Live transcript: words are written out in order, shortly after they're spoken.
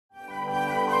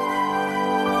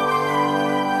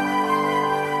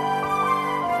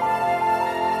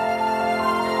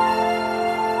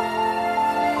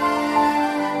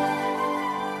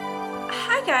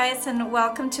guys, and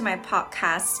welcome to my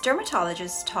podcast,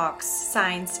 Dermatologist Talks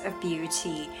Science of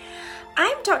Beauty.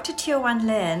 I'm Dr. Teo Wan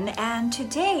Lin, and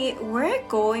today we're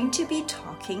going to be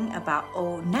talking about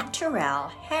au naturel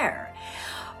hair.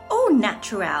 Au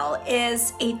naturel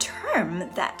is a term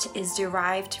that is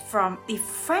derived from the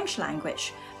French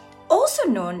language, also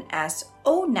known as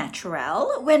au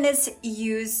naturel when it's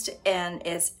used in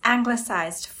its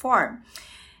anglicized form.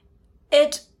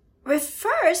 It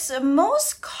refers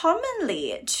most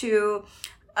commonly to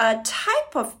a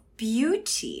type of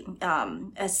beauty,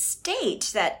 a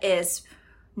state that is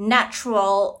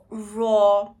natural,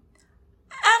 raw,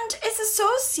 and is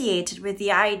associated with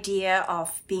the idea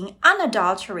of being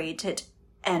unadulterated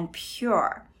and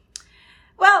pure.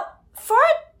 Well, for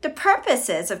the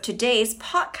purposes of today's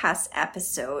podcast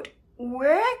episode,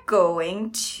 we're going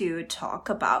to talk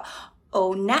about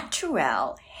au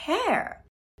naturel hair.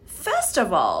 First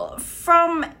of all,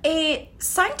 from a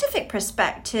scientific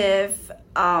perspective,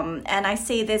 and I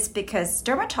say this because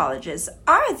dermatologists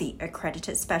are the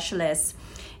accredited specialists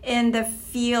in the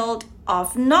field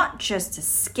of not just the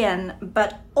skin,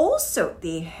 but also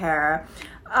the hair,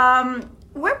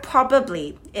 we're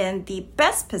probably in the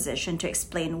best position to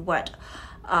explain what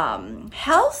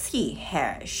healthy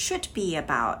hair should be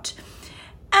about.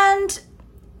 And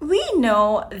we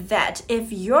know that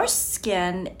if your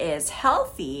skin is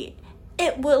healthy,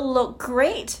 it will look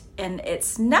great in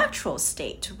its natural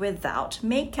state without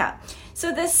makeup.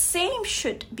 So the same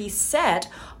should be said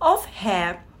of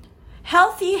hair.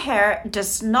 Healthy hair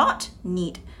does not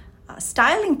need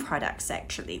styling products,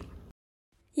 actually.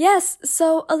 Yes,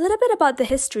 so a little bit about the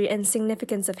history and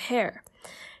significance of hair.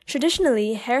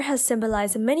 Traditionally, hair has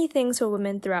symbolized many things for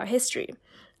women throughout history.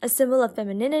 A symbol of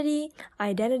femininity,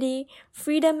 identity,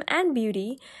 freedom, and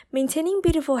beauty, maintaining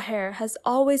beautiful hair has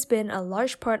always been a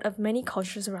large part of many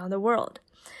cultures around the world.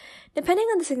 Depending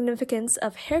on the significance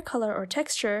of hair color or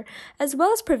texture, as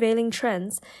well as prevailing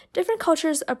trends, different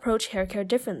cultures approach hair care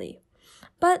differently.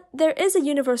 But there is a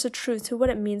universal truth to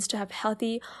what it means to have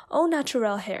healthy, au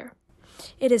naturel hair.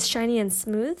 It is shiny and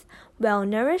smooth,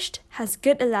 well-nourished, has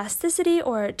good elasticity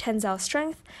or tensile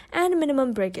strength, and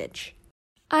minimum breakage.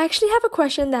 I actually have a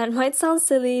question that might sound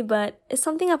silly, but it's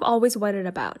something I've always wondered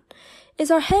about.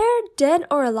 Is our hair dead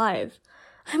or alive?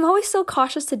 I'm always so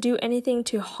cautious to do anything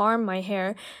to harm my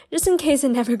hair, just in case it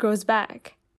never grows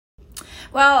back.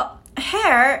 Well,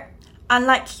 hair,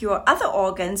 unlike your other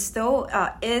organs though,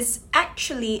 is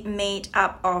actually made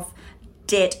up of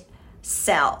dead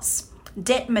cells,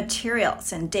 dead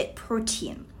materials, and dead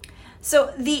protein.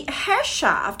 So the hair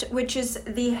shaft, which is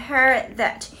the hair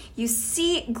that you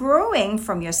see growing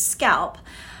from your scalp,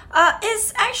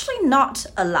 is actually not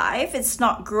alive. It's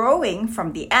not growing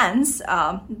from the ends,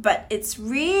 but it's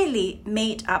really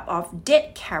made up of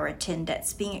dead keratin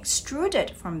that's being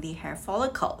extruded from the hair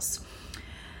follicles.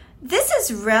 This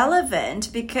is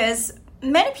relevant because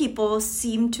many people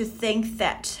seem to think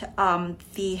that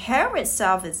the hair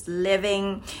itself is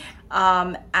living,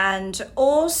 and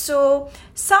also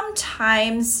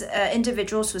sometimes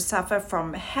individuals who suffer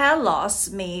from hair loss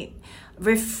may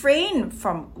refrain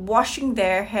from washing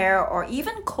their hair or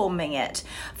even combing it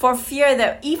for fear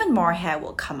that even more hair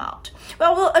will come out.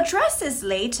 Well, we'll address this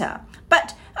later,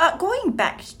 but going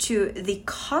back to the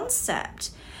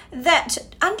concept that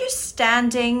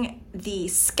understanding the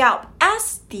scalp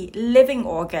as the living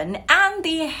organ and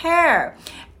the hair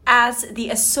as the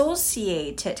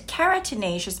associated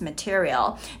keratinaceous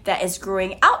material that is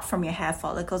growing out from your hair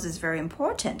follicles is very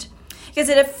important because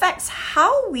it affects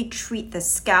how we treat the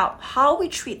scalp, how we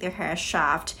treat the hair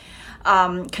shaft,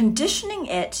 conditioning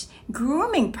it,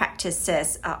 grooming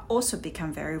practices also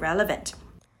become very relevant.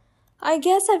 I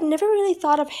guess I've never really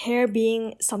thought of hair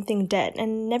being something dead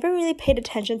and never really paid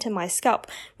attention to my scalp,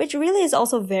 which really is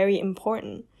also very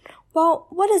important. Well,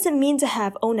 what does it mean to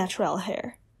have au naturel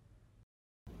hair?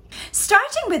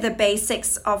 Starting with the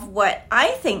basics of what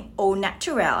I think au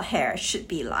naturel hair should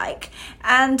be like.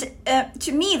 And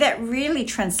to me, that really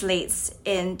translates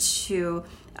into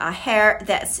hair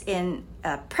that's in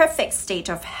a perfect state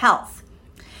of health.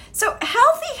 So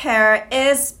healthy hair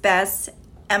is best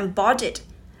embodied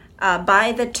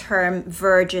by the term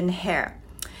virgin hair.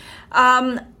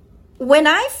 When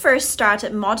I first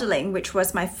started modeling, which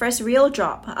was my first real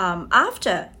job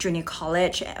after junior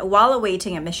college while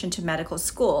awaiting admission to medical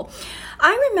school,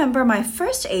 I remember my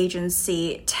first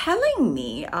agency telling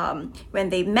me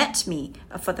when they met me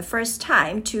for the first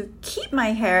time to keep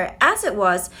my hair as it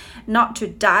was, not to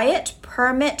dye it,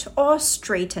 perm it, or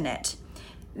straighten it.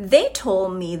 They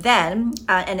told me then,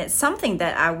 and it's something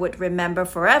that I would remember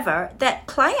forever, that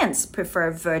clients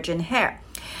prefer virgin hair.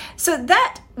 So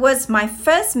that was my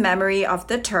first memory of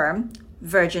the term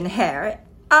virgin hair.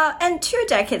 And 2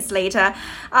 decades later,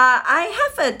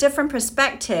 I have a different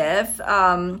perspective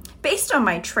based on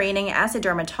my training as a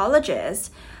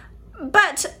dermatologist.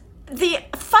 But the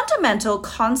fundamental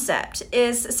concept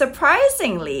is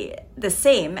surprisingly the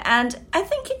same, and I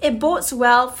think it bodes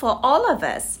well for all of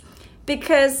us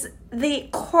because the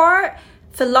core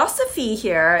philosophy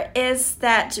here is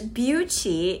that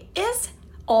beauty is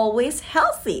always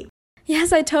healthy.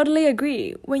 Yes, I totally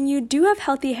agree. When you do have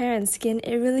healthy hair and skin,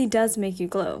 it really does make you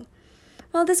glow.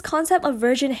 Well, this concept of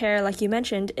virgin hair, like you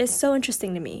mentioned, is so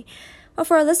interesting to me. Well,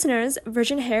 for our listeners,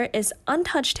 virgin hair is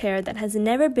untouched hair that has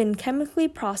never been chemically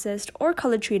processed or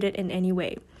color treated in any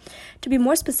way. To be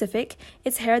more specific,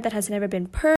 it's hair that has never been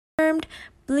permed,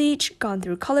 bleached, gone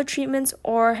through color treatments,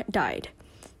 or dyed.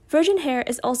 Virgin hair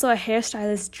is also a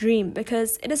hairstylist's dream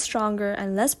because it is stronger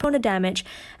and less prone to damage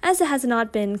as it has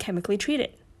not been chemically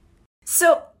treated.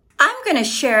 So I'm going to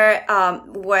share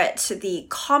what the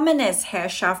commonest hair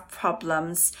shaft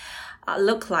problems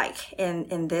look like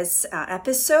in this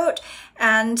episode,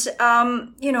 and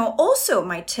also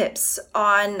my tips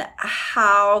on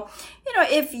how,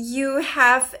 if you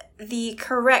have the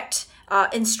correct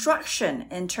instruction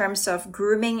in terms of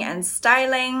grooming and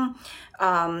styling,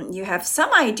 you have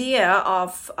some idea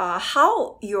of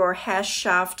how your hair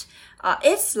shaft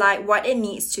is like, what it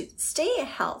needs to stay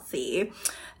healthy,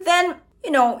 then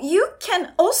you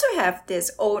can also have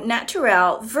this au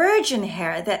naturel virgin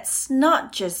hair that's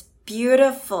not just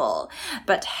beautiful,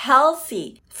 but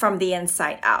healthy from the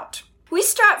inside out. We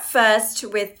start first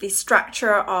with the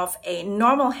structure of a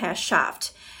normal hair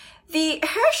shaft. The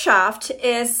hair shaft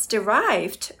is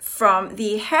derived from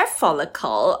the hair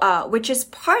follicle, which is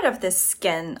part of the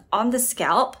skin on the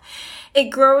scalp. It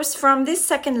grows from this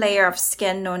second layer of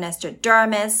skin known as the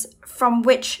dermis, from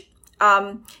which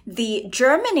the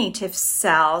germinative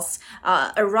cells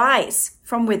arise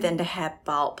from within the hair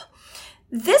bulb.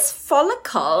 This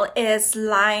follicle is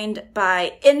lined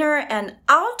by inner and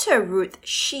outer root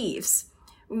sheaths,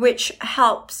 which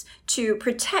helps to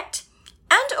protect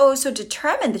and also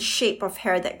determine the shape of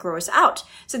hair that grows out.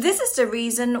 So this is the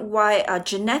reason why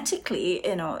genetically,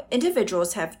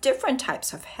 individuals have different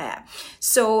types of hair.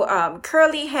 So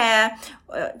curly hair,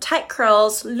 tight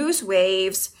curls, loose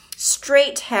waves,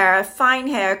 straight hair, fine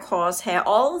hair, coarse hair,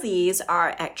 all these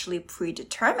are actually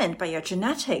predetermined by your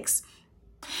genetics.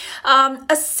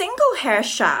 A single hair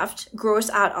shaft grows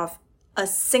out of a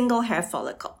single hair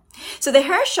follicle. So the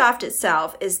hair shaft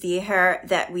itself is the hair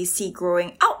that we see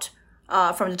growing out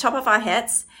from the top of our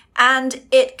heads, and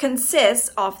it consists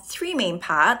of 3 main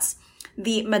parts: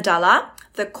 the medulla,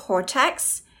 the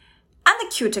cortex, and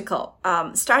the cuticle,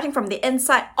 starting from the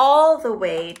inside all the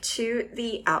way to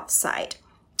the outside.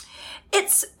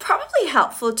 It's probably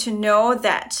helpful to know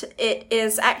that it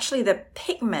is actually the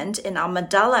pigment in our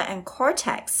medulla and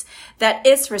cortex that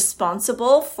is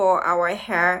responsible for our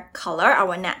hair color,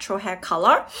 our natural hair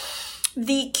color.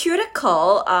 The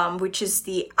cuticle, which is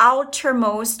the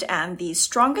outermost and the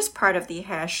strongest part of the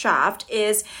hair shaft,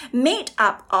 is made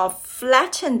up of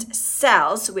flattened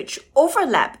cells which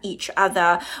overlap each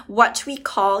other, what we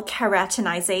call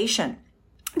keratinization.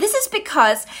 This is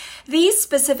because these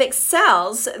specific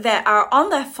cells that are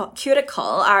on the cuticle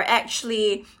are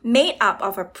actually made up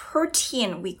of a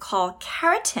protein we call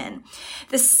keratin,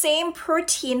 the same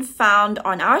protein found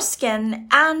on our skin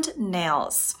and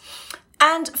nails.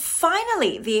 And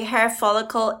finally, the hair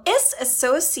follicle is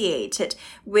associated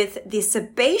with the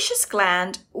sebaceous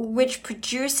gland, which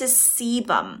produces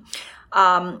sebum,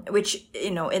 which,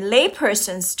 in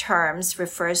layperson's terms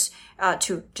refers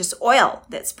to just oil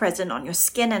that's present on your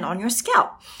skin and on your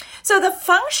scalp. So the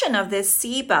function of this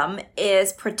sebum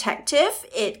is protective.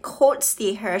 It coats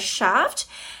the hair shaft,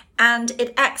 and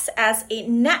it acts as a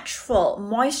natural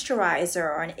moisturizer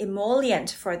or an emollient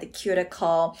for the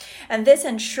cuticle. And this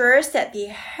ensures that the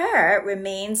hair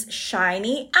remains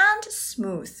shiny and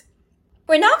smooth.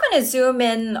 We're now going to zoom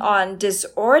in on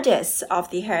disorders of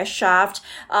the hair shaft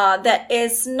that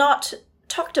is not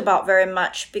talked about very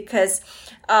much because,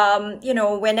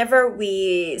 whenever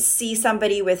we see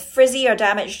somebody with frizzy or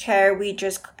damaged hair, we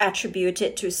just attribute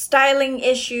it to styling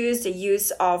issues. The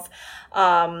use of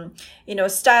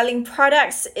styling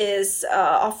products is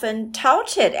often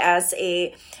touted as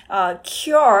a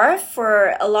cure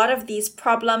for a lot of these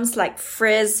problems like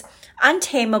frizz,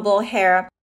 untamable hair.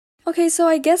 Okay, so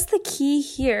I guess the key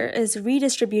here is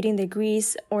redistributing the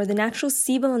grease or the natural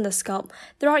sebum on the scalp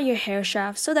throughout your hair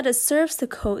shaft so that it serves to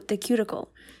coat the cuticle.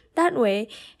 That way,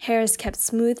 hair is kept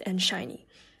smooth and shiny.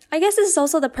 I guess this is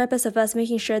also the purpose of us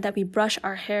making sure that we brush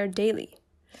our hair daily.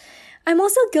 I'm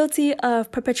also guilty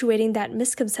of perpetuating that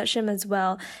misconception as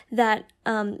well, that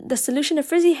the solution to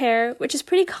frizzy hair, which is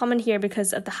pretty common here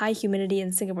because of the high humidity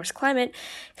in Singapore's climate,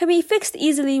 can be fixed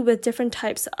easily with different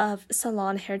types of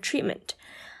salon hair treatment.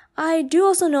 I do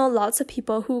also know lots of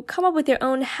people who come up with their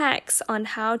own hacks on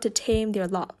how to tame their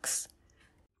locks.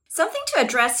 Something to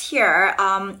address here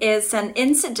is an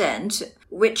incident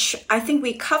which I think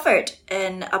we covered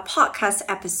in a podcast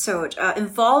episode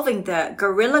involving the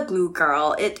Gorilla Glue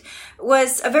girl. It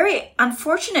was a very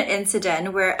unfortunate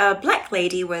incident where a black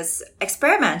lady was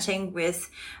experimenting with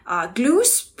glue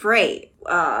spray,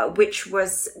 which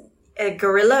was a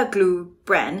Gorilla Glue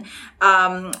brand,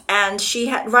 and she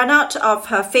had run out of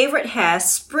her favorite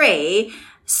hairspray.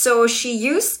 So she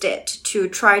used it to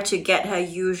try to get her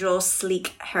usual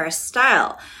sleek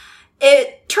hairstyle.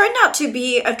 It turned out to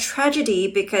be a tragedy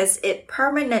because it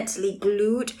permanently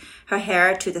glued her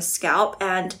hair to the scalp,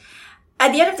 and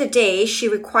at the end of the day, she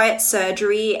required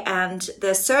surgery, and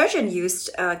the surgeon used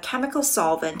a chemical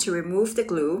solvent to remove the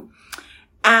glue.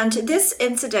 And this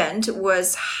incident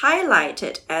was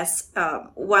highlighted as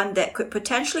one that could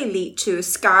potentially lead to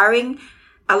scarring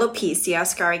alopecia,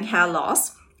 scarring hair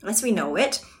loss, as we know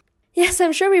it. Yes,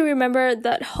 I'm sure we remember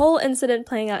that whole incident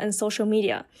playing out in social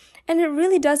media. And it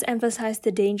really does emphasize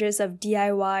the dangers of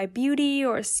DIY beauty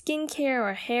or skincare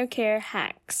or hair care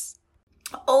hacks.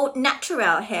 Au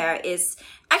naturel hair is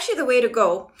actually the way to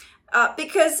go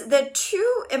because the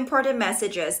two important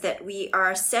messages that we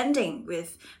are sending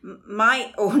with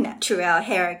my Au naturel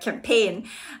hair campaign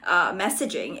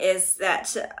messaging is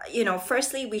that,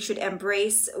 firstly, we should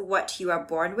embrace what you are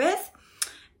born with.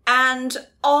 And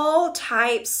all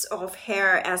types of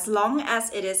hair, as long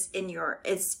as it is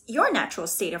it's your natural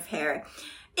state of hair,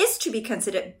 is to be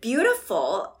considered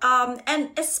beautiful,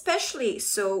 and especially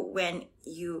so when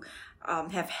you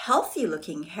have healthy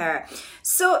looking hair.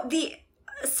 So the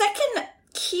second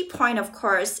key point, of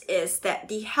course, is that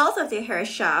the health of the hair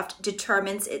shaft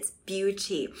determines its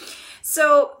beauty.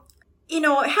 So,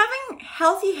 having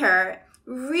healthy hair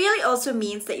really also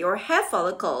means that your hair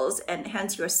follicles and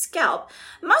hence your scalp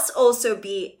must also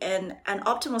be in an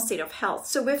optimal state of health.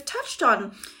 So we've touched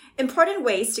on important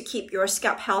ways to keep your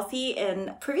scalp healthy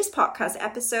in previous podcast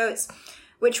episodes,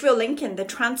 which we'll link in the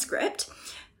transcript.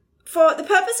 For the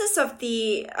purposes of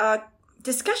the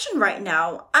discussion right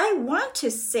now, I want to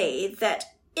say that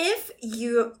if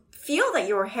you feel that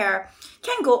your hair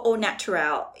can go au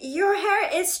naturel, your hair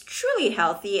is truly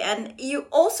healthy and you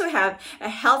also have a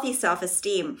healthy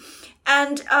self-esteem.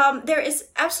 And there is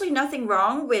absolutely nothing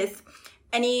wrong with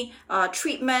any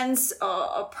treatments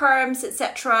or perms,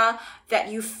 etc.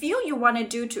 that you feel you want to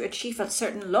do to achieve a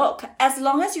certain look, as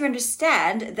long as you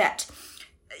understand that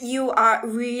you are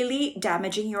really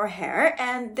damaging your hair,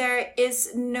 and there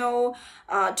is no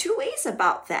two ways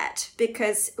about that,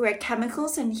 because where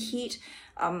chemicals and heat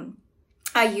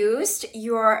are used,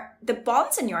 the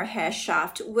bonds in your hair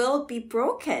shaft will be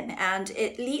broken and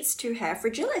it leads to hair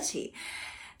fragility.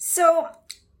 So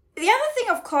the other thing,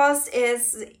 of course,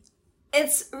 is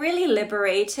it's really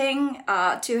liberating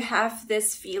to have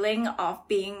this feeling of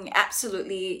being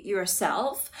absolutely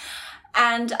yourself.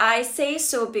 And I say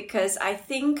so because I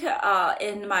think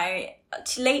in my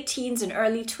late teens and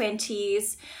early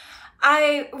 20s,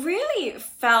 I really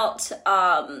felt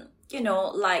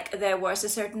like there was a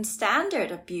certain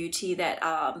standard of beauty that,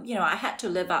 I had to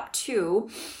live up to.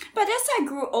 But as I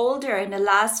grew older in the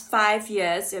last 5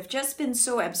 years, I've just been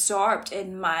so absorbed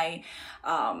in my,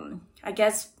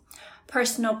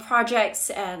 personal projects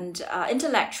and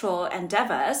intellectual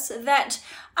endeavors that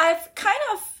I've kind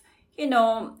of,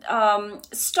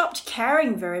 stopped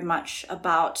caring very much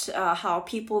about how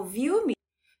people view me.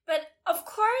 But of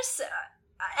course,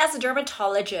 as a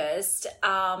dermatologist,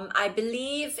 I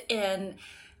believe in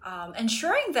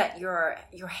ensuring that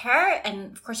your hair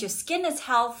and, of course, your skin is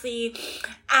healthy.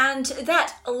 And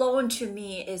that alone, to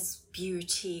me, is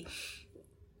beauty.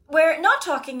 We're not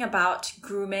talking about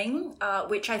grooming,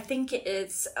 which I think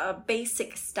is a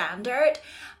basic standard.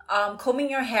 Combing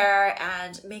your hair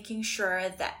and making sure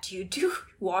that you do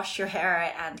wash your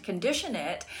hair and condition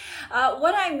it.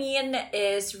 What I mean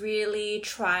is really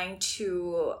trying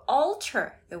to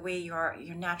alter the way your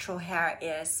natural hair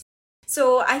is.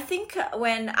 So I think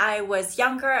when I was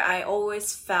younger, I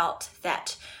always felt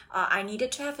that I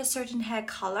needed to have a certain hair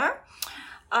color.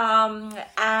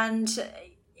 And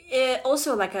it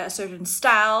also like a certain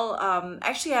style.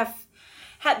 Actually, I've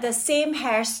had the same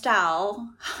hairstyle.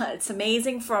 It's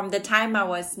amazing, from the time I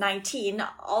was 19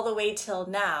 all the way till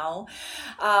now.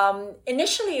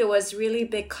 Initially, it was really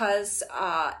because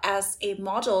as a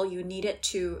model, you needed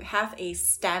to have a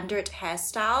standard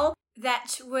hairstyle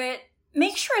that would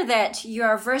make sure that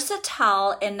you're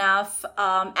versatile enough,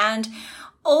 and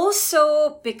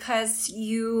also because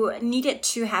you needed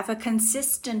to have a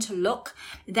consistent look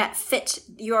that fit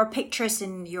your pictures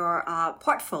in your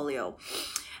portfolio.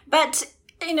 But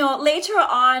later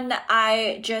on,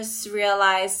 I just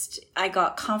realized I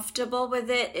got comfortable with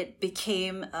it. It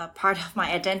became a part of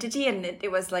my identity, and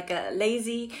it was like a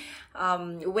lazy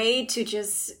way to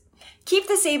just keep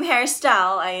the same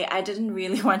hairstyle. I didn't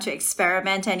really want to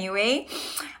experiment anyway.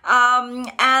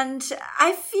 And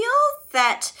I feel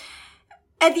that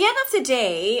at the end of the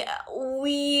day,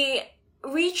 we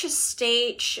reach a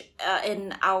stage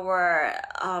in our,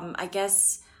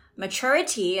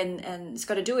 maturity, and it's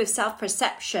got to do with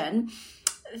self-perception,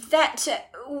 that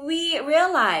we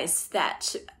realize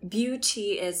that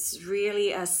beauty is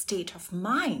really a state of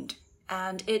mind.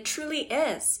 And it truly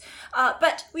is.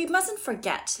 But we mustn't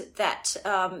forget that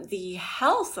the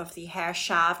health of the hair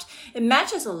shaft, it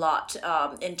matters a lot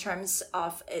in terms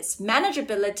of its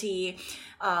manageability,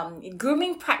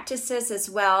 grooming practices as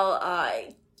well,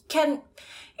 can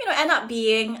end up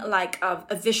being like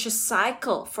a vicious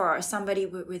cycle for somebody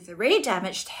with really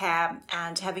damaged hair,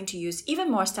 and having to use even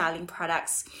more styling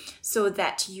products so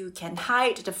that you can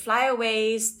hide the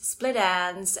flyaways, split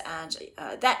ends, and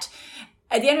that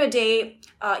at the end of the day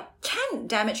can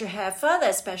damage your hair further,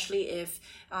 especially if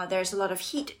there's a lot of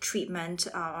heat treatment,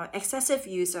 excessive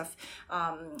use of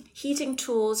heating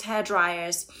tools, hair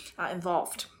dryers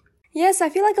involved. Yes, I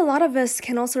feel like a lot of us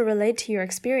can also relate to your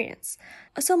experience.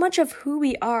 So much of who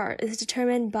we are is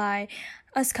determined by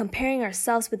us comparing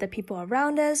ourselves with the people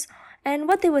around us and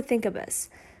what they would think of us.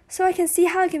 So I can see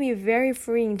how it can be very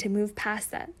freeing to move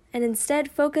past that and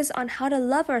instead focus on how to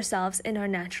love ourselves in our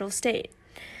natural state.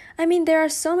 I mean, there are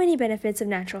so many benefits of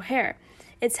natural hair.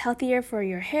 It's healthier for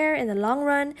your hair in the long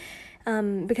run,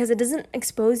 because it doesn't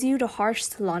expose you to harsh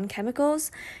salon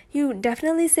chemicals. You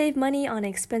definitely save money on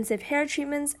expensive hair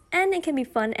treatments, and it can be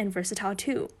fun and versatile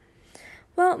too.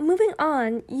 Well, moving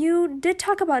on, you did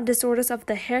talk about disorders of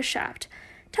the hair shaft.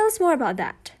 Tell us more about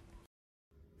that.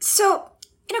 So,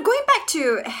 going back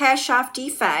to hair shaft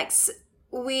defects,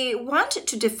 we want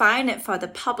to define it for the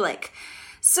public.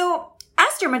 So,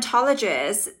 as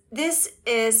dermatologists, this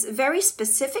is very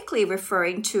specifically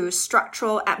referring to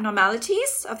structural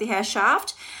abnormalities of the hair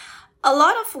shaft. A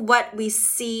lot of what we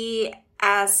see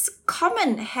as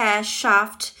common hair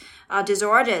shaft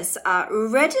disorders are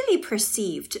readily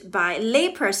perceived by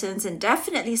laypersons and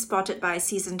definitely spotted by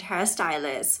seasoned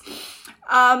hairstylists.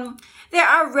 There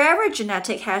are rarer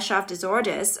genetic hair shaft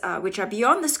disorders, which are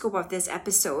beyond the scope of this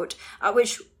episode,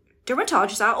 which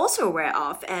dermatologists are also aware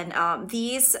of, and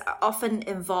these often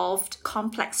involved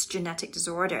complex genetic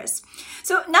disorders.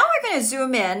 So now we're going to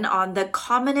zoom in on the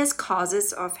commonest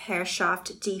causes of hair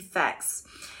shaft defects.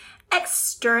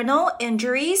 External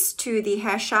injuries to the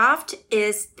hair shaft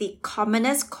is the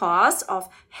commonest cause of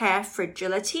hair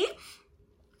fragility.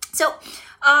 So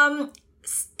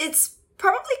it's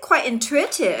probably quite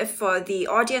intuitive for the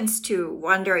audience to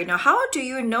wonder, how do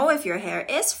you know if your hair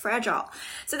is fragile?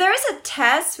 So there is a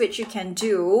test which you can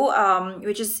do,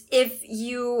 which is if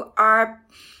you are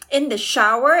in the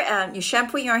shower and you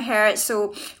shampoo your hair.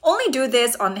 So only do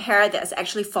this on hair that's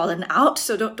actually fallen out.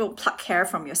 So don't pluck hair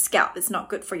from your scalp. It's not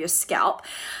good for your scalp.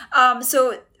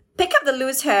 So pick up the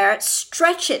loose hair,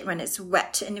 stretch it when it's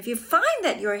wet. And if you find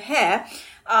that your hair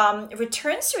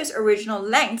returns to its original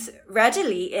length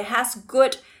readily, it has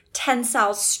good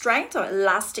tensile strength or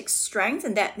elastic strength,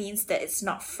 and that means that it's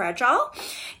not fragile.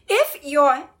 If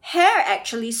your hair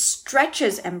actually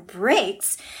stretches and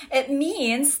breaks, it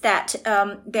means that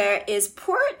there is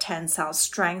poor tensile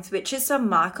strength, which is a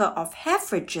marker of hair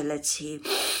fragility.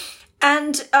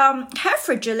 And hair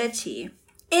fragility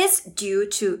is due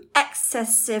to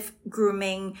excessive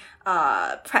grooming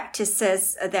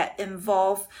practices that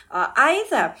involve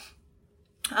either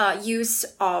use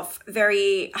of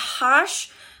very harsh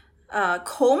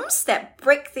combs that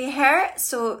break the hair.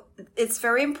 So it's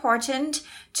very important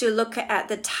to look at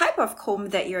the type of comb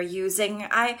that you're using.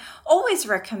 I always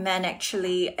recommend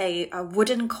actually a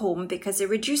wooden comb because it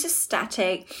reduces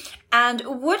static, and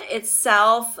wood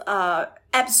itself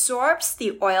absorbs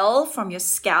the oil from your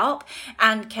scalp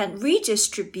and can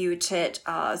redistribute it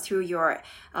through your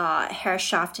hair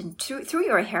shaft and through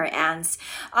your hair ends.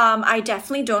 I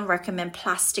definitely don't recommend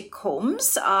plastic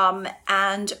combs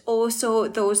and also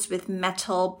those with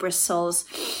metal bristles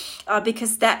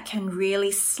because that can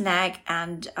really snag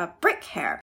and break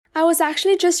hair. I was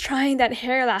actually just trying that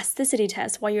hair elasticity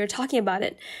test while you were talking about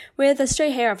it, with the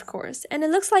straight hair of course, and it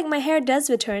looks like my hair does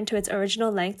return to its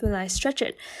original length when I stretch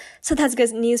it, so that's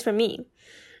good news for me.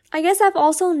 I guess I've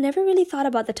also never really thought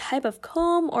about the type of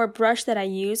comb or brush that I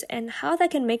use and how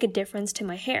that can make a difference to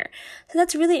my hair. So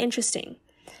that's really interesting.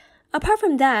 Apart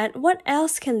from that, what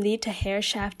else can lead to hair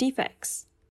shaft defects?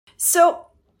 So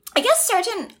I guess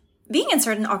being in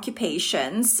certain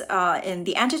occupations in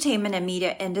the entertainment and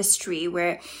media industry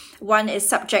where one is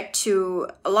subject to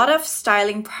a lot of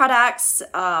styling products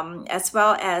as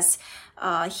well as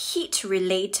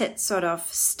heat-related sort of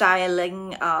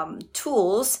styling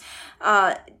tools,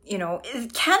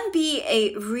 it can be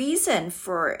a reason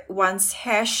for one's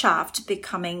hair shaft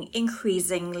becoming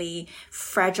increasingly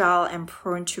fragile and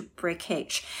prone to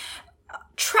breakage.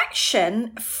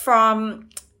 Traction from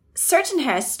certain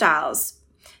hairstyles,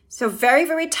 so very,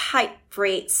 very tight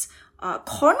braids,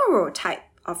 cornrow type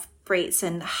of braids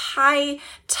and high,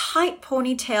 tight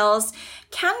ponytails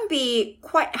can be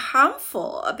quite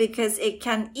harmful because it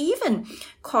can even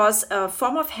cause a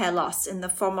form of hair loss in the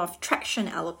form of traction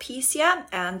alopecia.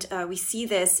 And we see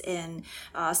this in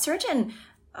certain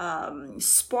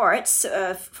sports,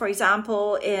 for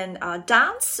example, in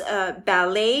dance,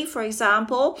 ballet, for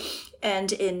example,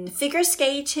 and in figure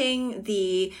skating,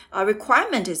 the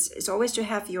requirement is always to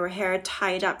have your hair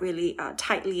tied up really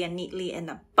tightly and neatly in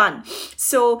a bun.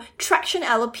 So traction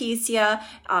alopecia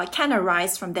can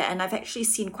arise from that. And I've actually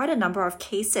seen quite a number of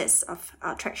cases of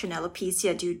traction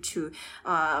alopecia due to,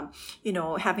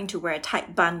 having to wear a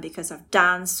tight bun because of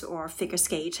dance or figure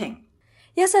skating.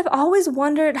 Yes, I've always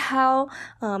wondered how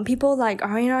people like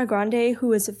Ariana Grande,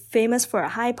 who is famous for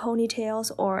high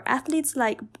ponytails, or athletes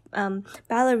like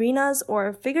ballerinas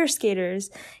or figure skaters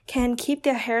can keep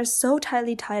their hair so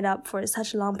tightly tied up for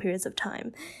such long periods of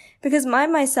time. Because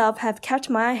myself have kept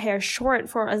my hair short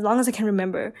for as long as I can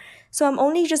remember. So I'm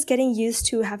only just getting used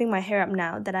to having my hair up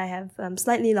now that I have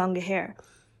slightly longer hair.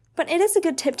 But it is a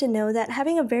good tip to know that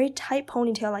having a very tight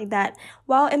ponytail like that,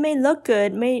 while it may look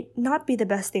good, may not be the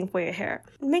best thing for your hair.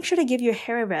 Make sure to give your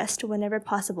hair a rest whenever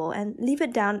possible and leave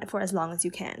it down for as long as you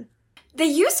can. The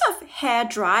use of hair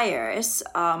dryers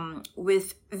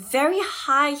with very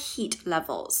high heat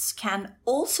levels can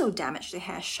also damage the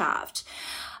hair shaft.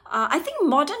 I think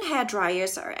modern hair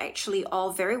dryers are actually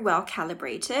all very well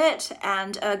calibrated,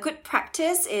 and a good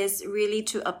practice is really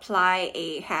to apply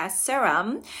a hair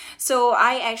serum. So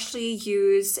I actually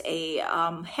use a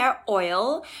hair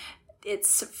oil.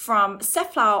 It's from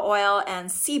safflower oil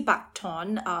and sea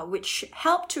buckthorn, which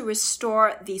help to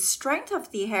restore the strength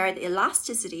of the hair, the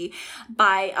elasticity,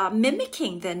 by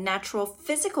mimicking the natural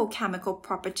physical chemical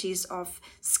properties of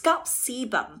scalp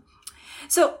sebum.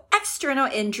 So external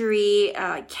injury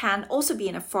can also be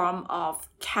in a form of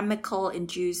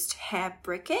chemical-induced hair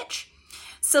breakage.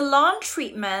 Salon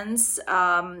treatments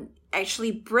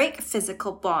actually break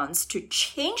physical bonds to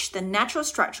change the natural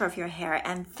structure of your hair,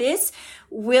 and this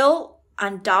will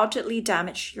undoubtedly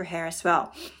damage your hair as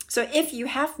well. So if you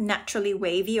have naturally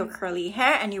wavy or curly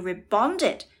hair and you rebond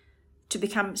it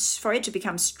for it to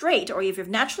become straight, or if you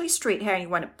have naturally straight hair and you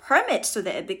want to perm it so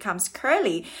that it becomes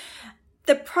curly,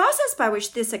 the process by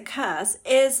which this occurs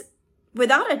is,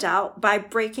 without a doubt, by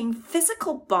breaking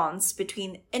physical bonds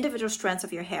between individual strands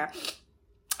of your hair.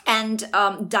 And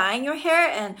dyeing your hair,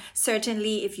 and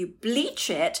certainly if you bleach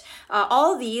it,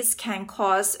 all these can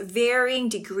cause varying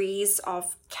degrees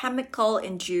of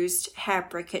chemical-induced hair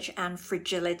breakage and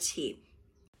fragility.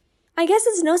 I guess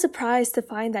it's no surprise to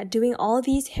find that doing all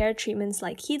these hair treatments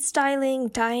like heat styling,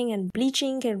 dyeing, and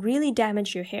bleaching can really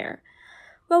damage your hair.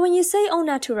 Well, when you say au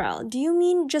naturel, do you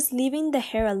mean just leaving the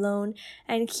hair alone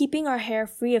and keeping our hair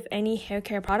free of any hair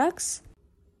care products?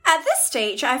 At this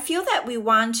stage, I feel that we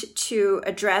want to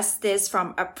address this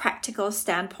from a practical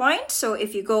standpoint. So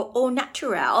if you go au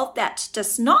naturel, that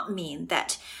does not mean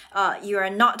that you are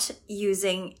not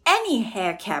using any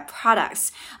hair care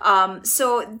products.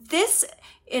 So this,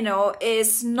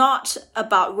 is not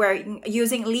about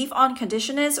using leave-on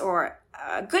conditioners or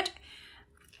good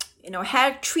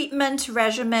hair treatment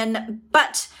regimen,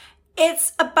 but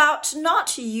it's about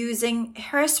not using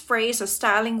hairsprays or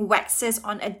styling waxes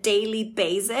on a daily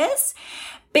basis,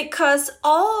 because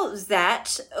all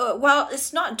that,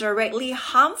 it's not directly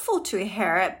harmful to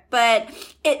hair, but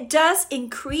it does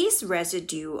increase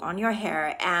residue on your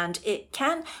hair, and it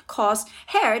can cause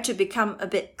hair to become a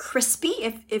bit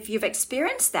crispy if you've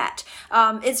experienced that.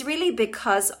 It's really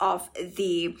because of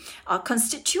the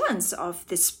constituents of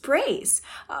the sprays,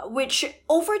 which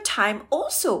over time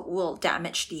also will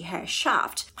damage the hair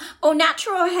shaft. Au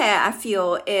natural hair, I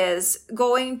feel, is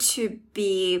going to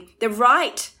be the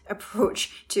right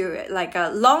approach to like a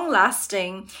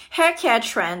long-lasting hair care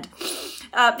trend,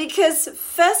 because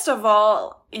first of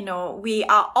all, we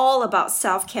are all about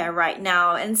self-care right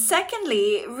now, and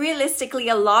secondly, realistically,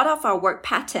 a lot of our work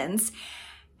patterns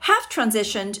have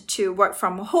transitioned to work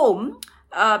from home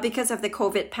because of the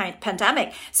COVID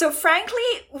pandemic. So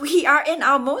frankly, we are in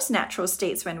our most natural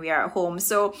states when we are at home.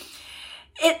 So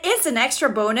it is an extra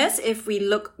bonus if we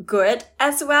look good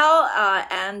as well,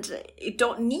 and you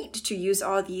don't need to use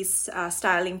all these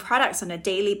styling products on a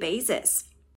daily basis.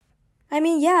 I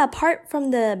mean, yeah, apart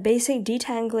from the basic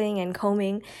detangling and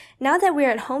combing, now that we're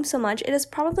at home so much, it is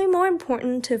probably more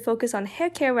important to focus on hair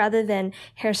care rather than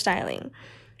hairstyling.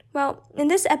 Well, in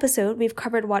this episode, we've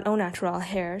covered what au naturel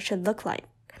hair should look like,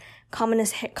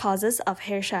 commonest causes of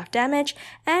hair shaft damage,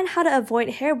 and how to avoid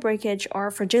hair breakage or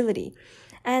fragility,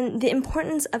 and the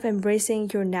importance of embracing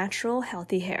your natural,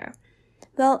 healthy hair.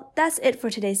 Well, that's it for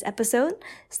today's episode.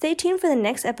 Stay tuned for the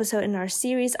next episode in our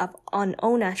series on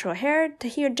au naturel hair to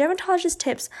hear dermatologist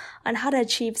tips on how to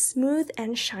achieve smooth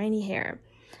and shiny hair.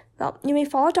 Well, you may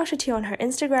follow Dr. Teo on her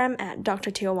Instagram at Dr.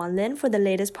 Teo Wan Lin for the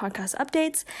latest podcast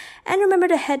updates, and remember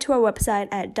to head to our website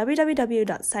at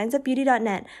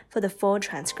www.scienceofbeauty.net for the full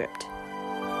transcript.